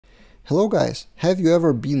Hello guys, have you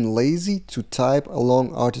ever been lazy to type a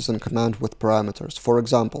long Artisan command with parameters? For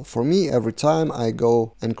example, for me, every time I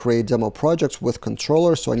go and create demo projects with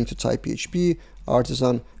controller, so I need to type PHP,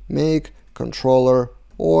 Artisan, make, controller,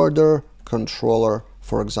 order, controller,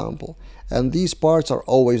 for example. And these parts are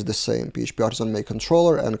always the same, PHP Artisan make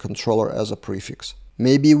controller and controller as a prefix.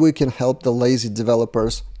 Maybe we can help the lazy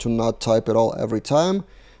developers to not type it all every time.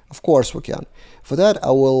 Of course we can. For that,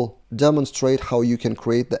 I will demonstrate how you can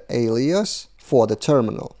create the alias for the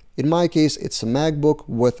terminal. In my case, it's a MacBook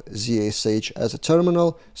with ZSH as a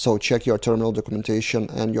terminal, so check your terminal documentation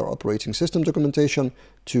and your operating system documentation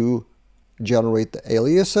to generate the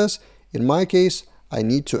aliases. In my case, I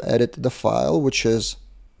need to edit the file, which is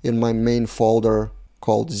in my main folder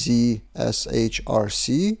called ZSHRC,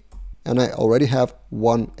 and I already have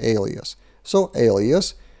one alias. So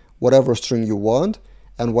alias, whatever string you want,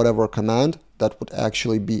 and whatever command that would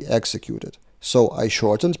actually be executed. So I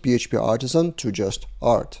shortened PHP Artisan to just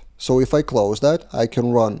art. So if I close that, I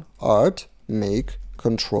can run art make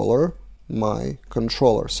controller my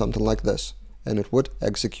controller, something like this, and it would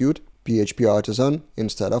execute PHP Artisan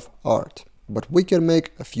instead of art. But we can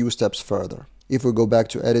make a few steps further. If we go back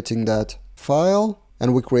to editing that file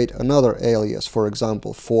and we create another alias, for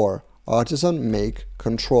example, for Artisan make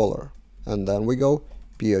controller, and then we go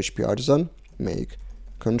PHP Artisan make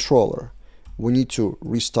controller. We need to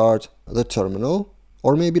restart the terminal,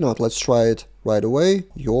 or maybe not. Let's try it right away.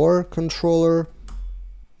 Your controller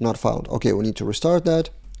not found. Okay, we need to restart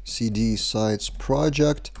that. CD sites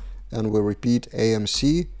project, and we repeat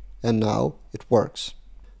AMC, and now it works.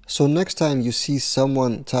 So next time you see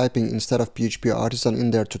someone typing instead of PHP Artisan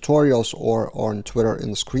in their tutorials or on Twitter in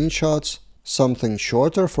screenshots something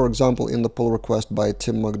shorter, for example, in the pull request by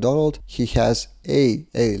Tim McDonald, he has a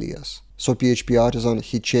alias. So PHP Artisan,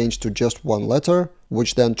 he changed to just one letter,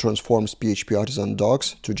 which then transforms PHP Artisan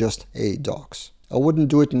docs to just a docs. I wouldn't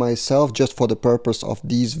do it myself just for the purpose of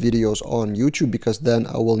these videos on YouTube, because then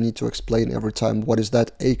I will need to explain every time what is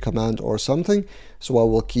that a command or something. So I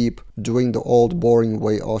will keep doing the old boring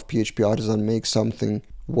way of PHP Artisan make something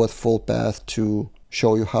with full path to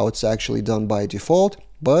show you how it's actually done by default.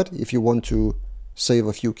 But if you want to save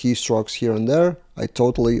a few keystrokes here and there, I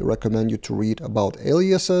totally recommend you to read about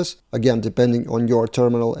aliases. Again, depending on your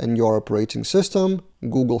terminal and your operating system,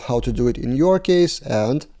 Google how to do it in your case,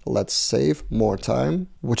 and let's save more time,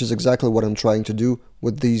 which is exactly what I'm trying to do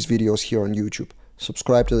with these videos here on YouTube.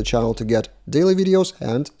 Subscribe to the channel to get daily videos,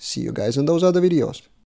 and see you guys in those other videos.